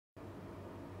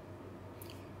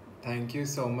Thank you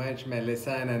so much,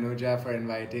 Melissa and Anuja, for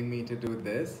inviting me to do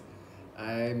this.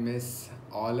 I miss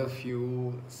all of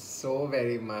you so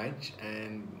very much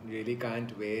and really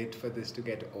can't wait for this to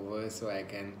get over so I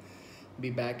can be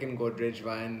back in Godrej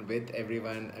 1 with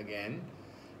everyone again.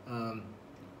 Um,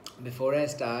 Before I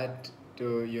start,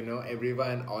 to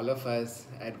everyone, all of us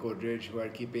at Godrej who are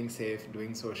keeping safe,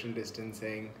 doing social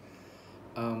distancing,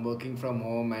 working from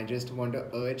home, I just want to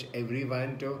urge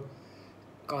everyone to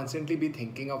constantly be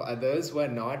thinking of others who are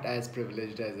not as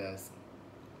privileged as us.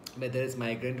 Whether it's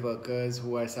migrant workers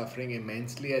who are suffering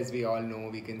immensely, as we all know,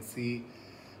 we can see,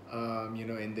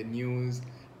 in the news.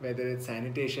 Whether it's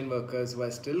sanitation workers who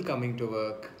are still coming to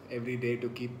work every day to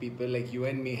keep people like you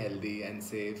and me healthy and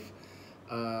safe.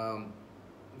 Um,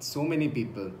 so many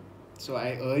people. So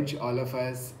I urge all of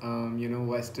us,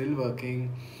 who are still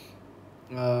working,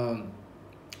 um,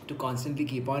 to constantly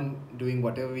keep on doing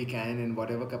whatever we can in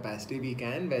whatever capacity we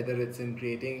can, whether it's in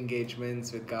creating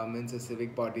engagements with governments or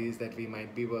civic bodies that we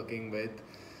might be working with,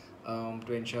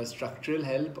 to ensure structural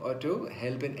help or to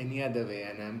help in any other way.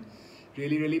 And I'm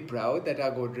really, really proud that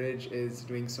our Godrej is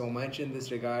doing so much in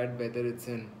this regard, whether it's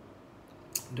in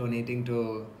donating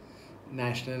to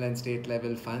national and state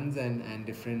level funds and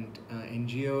different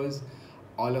NGOs,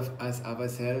 all of us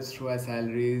ourselves through our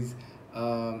salaries,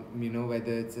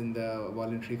 whether it's in the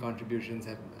voluntary contributions,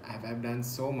 have done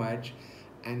so much.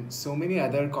 And so many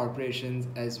other corporations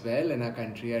as well in our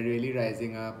country are really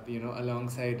rising up,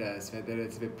 alongside us, whether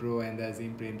it's Wipro and the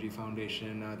Azim Premji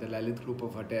Foundation or the Lalit Group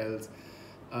of Hotels,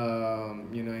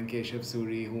 in Keshav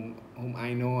Suri, whom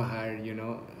I know are,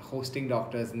 hosting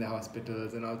doctors in the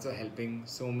hospitals and also helping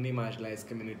so many marginalized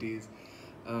communities,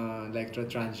 like the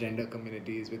transgender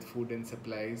communities with food and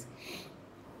supplies.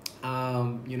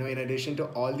 In addition to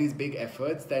all these big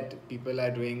efforts that people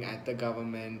are doing at the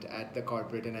government, at the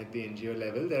corporate, and at the NGO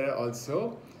level, there are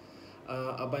also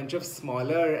a bunch of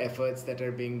smaller efforts that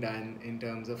are being done in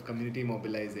terms of community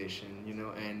mobilization,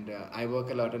 and I work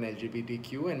a lot on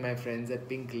LGBTQ, and my friends at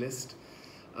Pink List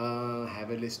have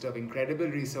a list of incredible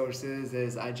resources.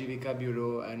 There's Ajivika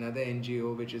Bureau, another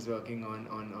NGO which is working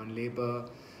on labor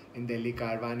in Delhi.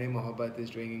 Karwane Mohabbat is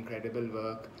doing incredible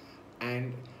work.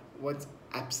 And what's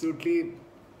absolutely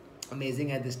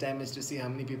amazing at this time is to see how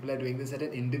many people are doing this at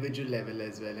an individual level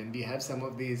as well. And we have some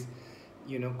of these,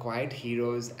 quiet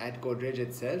heroes at Godrej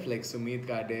itself, like Sumit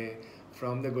Gade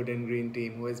from the Good and Green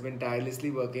team, who has been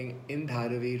tirelessly working in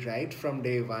Dharavi right from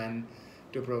day one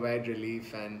to provide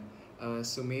relief. And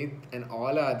Sumit and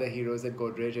all our other heroes at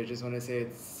Godrej, I just want to say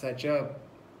it's such a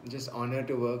just honor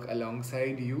to work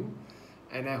alongside you.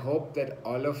 And I hope that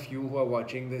all of you who are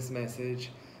watching this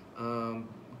message,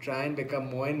 try and become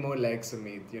more and more like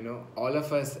Sumit. All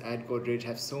of us at Godrej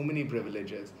have so many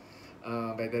privileges,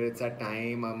 whether it's our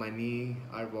time, our money,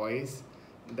 our voice,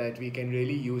 that we can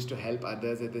really use to help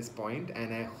others at this point.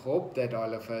 And I hope that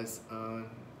all of us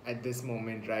at this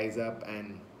moment rise up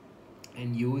and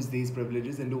use these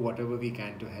privileges and do whatever we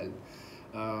can to help.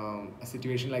 A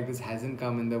situation like this hasn't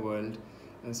come in the world,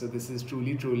 so this is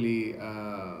truly,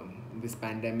 this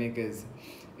pandemic is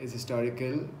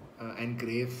historical and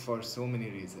grave for so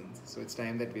many reasons. So it's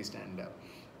time that we stand up.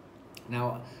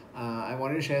 Now, I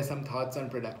want to share some thoughts on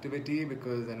productivity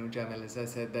because Anuja Melissa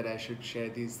said that I should share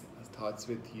these thoughts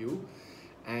with you.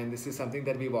 And this is something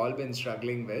that we've all been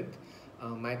struggling with.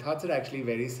 My thoughts are actually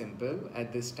very simple.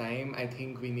 At this time, I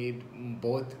think we need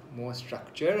both more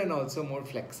structure and also more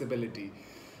flexibility.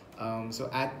 So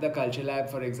at the Culture Lab,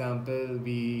 for example,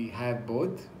 we have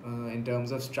both. In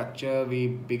terms of structure, we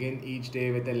begin each day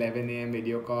with 11 a.m.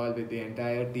 video call with the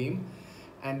entire team.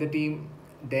 And the team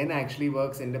then actually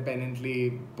works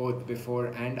independently both before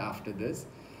and after this.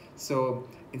 So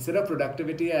instead of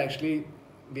productivity,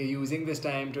 we're using this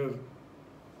time to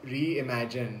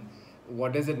reimagine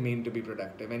what does it mean to be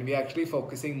productive, and we're actually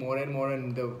focusing more and more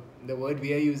on the word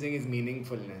we are using is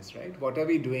meaningfulness, right? What are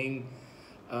we doing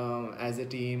as a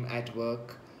team at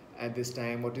work at this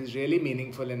time? What is really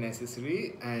meaningful and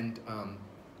necessary, and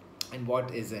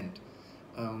what isn't?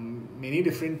 Many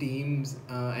different teams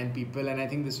and people, and I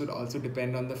think this would also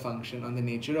depend on the function, on the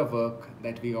nature of work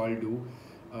that we all do.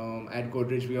 At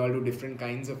Godrej, we all do different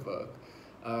kinds of work.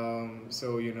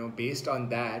 So, based on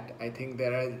that, I think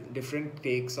there are different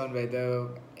takes on whether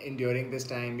during this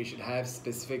time we should have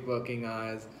specific working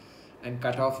hours and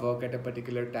cut off work at a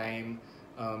particular time.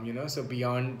 So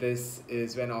beyond this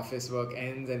is when office work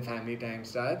ends and family time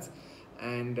starts.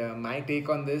 And my take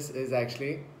on this is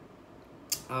actually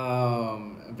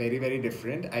very, very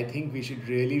different. I think we should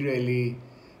really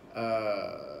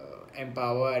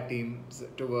empower our teams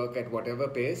to work at whatever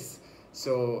pace.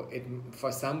 So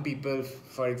for some people,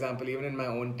 for example, even in my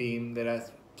own team, there are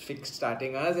fixed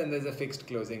starting hours and there's a fixed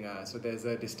closing hour. So there's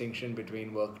a distinction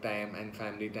between work time and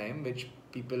family time, which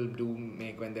people do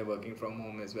make when they're working from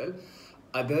home as well.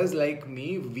 Others like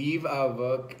me weave our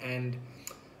work and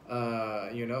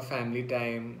family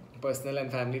time, personal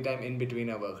and family time in between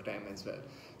our work time as well.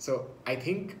 So I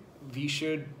think we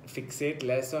should fixate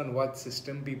less on what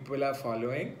system people are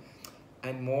following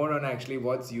and more on actually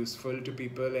what's useful to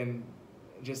people and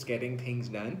just getting things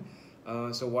done.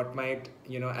 So what might,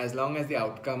 as long as the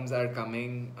outcomes are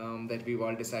coming that we've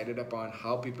all decided upon,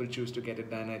 how people choose to get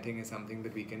it done, I think is something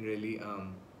that we can really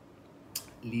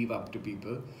leave up to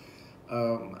people.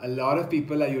 A lot of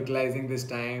people are utilizing this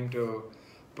time to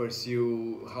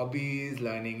pursue hobbies,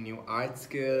 learning new art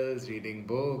skills, reading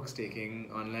books,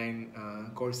 taking online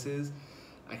courses.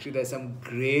 Actually, there's some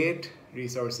great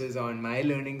resources on My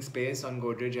Learning Space on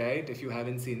Godrejite. If you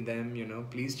haven't seen them,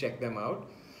 please check them out.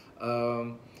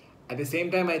 At the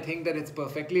same time, I think that it's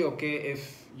perfectly okay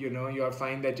if you're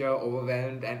find that you're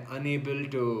overwhelmed and unable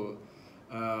to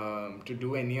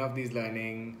do any of these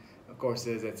learning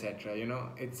courses, etc.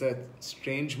 It's a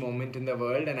strange moment in the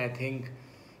world, and I think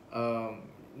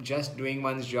just doing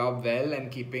one's job well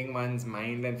and keeping one's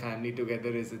mind and family together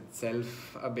is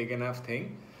itself a big enough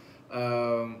thing.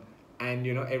 And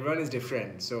everyone is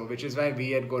different, so which is why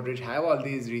we at Godrej have all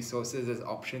these resources as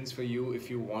options for you if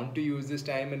you want to use this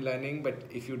time in learning. But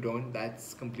if you don't,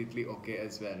 that's completely okay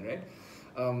as well, right?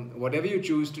 Whatever you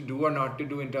choose to do or not to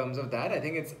do in terms of that, I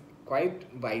think it's quite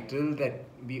vital that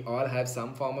we all have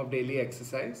some form of daily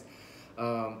exercise.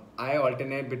 I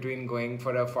alternate between going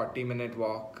for a 40-minute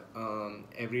walk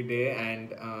every day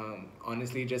and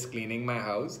honestly just cleaning my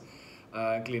house,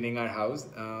 cleaning our house.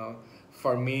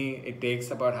 For me, it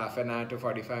takes about half an hour to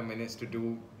 45 minutes to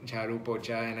do jharu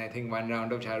pocha, and I think one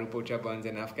round of jharu pocha burns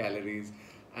enough calories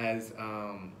as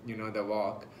the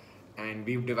walk. And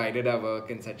we've divided our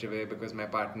work in such a way because my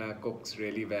partner cooks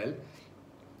really well,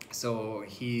 so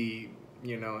he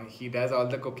does all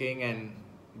the cooking, and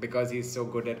because he's so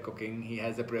good at cooking, he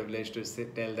has the privilege to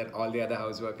tell that all the other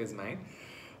housework is mine.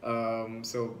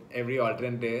 So every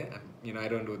alternate day, I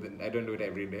don't do it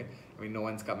every day. I mean, no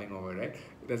one's coming over, right?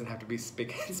 It doesn't have to be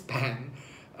spick and span.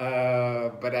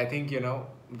 But I think,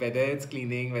 whether it's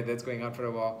cleaning, whether it's going out for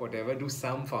a walk, whatever, do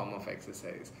some form of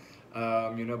exercise.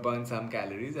 Burn some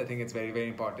calories. I think it's very, very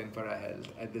important for our health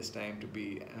at this time to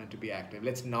be active.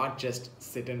 Let's not just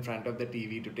sit in front of the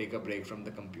TV to take a break from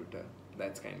the computer.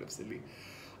 That's kind of silly.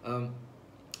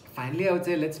 Finally, I would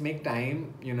say let's make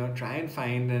time, try and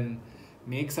find and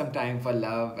make some time for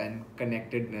love and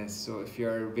connectedness. So if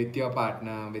you're with your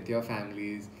partner, with your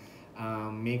families,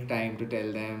 make time to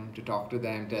tell them, to talk to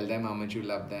them, tell them how much you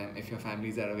love them. If your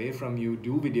families are away from you,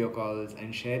 do video calls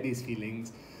and share these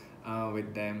feelings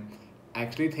with them. I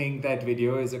actually think that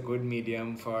video is a good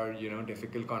medium for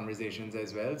difficult conversations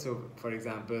as well. So for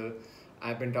example,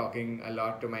 I've been talking a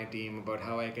lot to my team about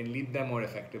how I can lead them more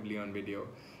effectively on video.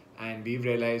 And we've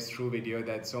realized through video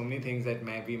that so many things that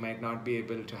we might not be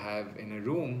able to have in a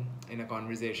room, in a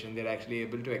conversation, they're actually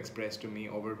able to express to me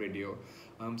over video.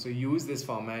 So use this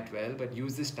format well, but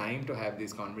use this time to have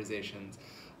these conversations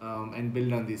and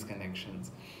build on these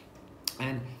connections.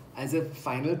 And as a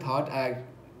final thought, I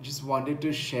just wanted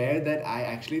to share that I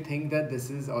actually think that this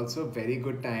is also a very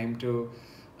good time to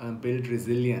build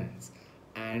resilience.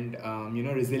 And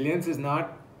resilience is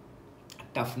not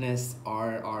toughness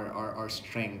or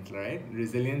strength, right?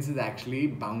 Resilience is actually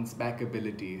bounce back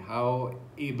ability. How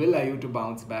able are you to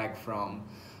bounce back from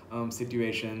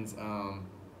situations?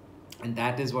 And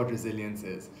that is what resilience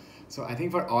is. So I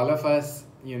think for all of us,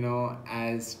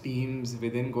 as teams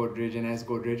within Godrej and as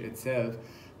Godrej itself,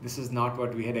 this is not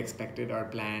what we had expected or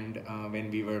planned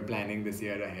when we were planning this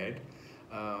year ahead.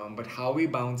 But how we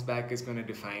bounce back is going to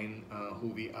define who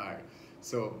we are.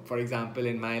 So, for example,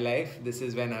 in my life, this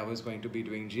is when I was going to be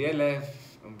doing GLF.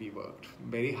 We worked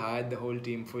very hard, the whole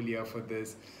team, full year for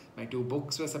this. My 2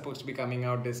 books were supposed to be coming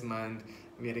out this month.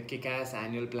 We had a kick-ass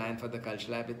annual plan for the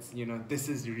Culture Lab. It's, this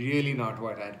is really not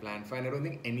what I had planned for. And I don't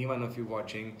think any one of you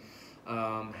watching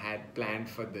had planned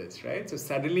for this, right? So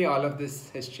suddenly all of this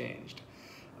has changed.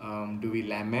 Do we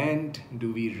lament?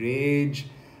 Do we rage?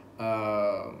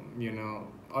 Or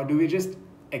do we just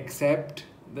accept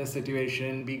the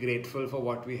situation, be grateful for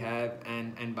what we have,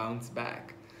 and bounce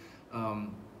back?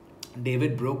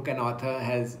 David Brooke, an author,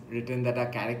 has written that our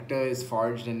character is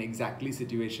forged in exactly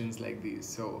situations like these.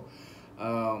 So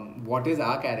what is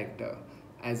our character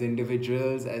as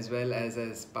individuals as well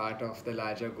as part of the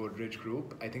larger Godrej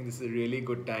group? I think this is a really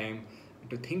good time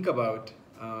to think about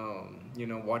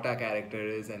what our character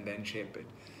is and then shape it.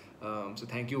 So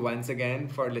thank you once again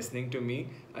for listening to me.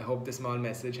 I hope the small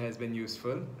message has been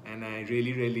useful, and I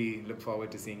really, really look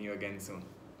forward to seeing you again soon.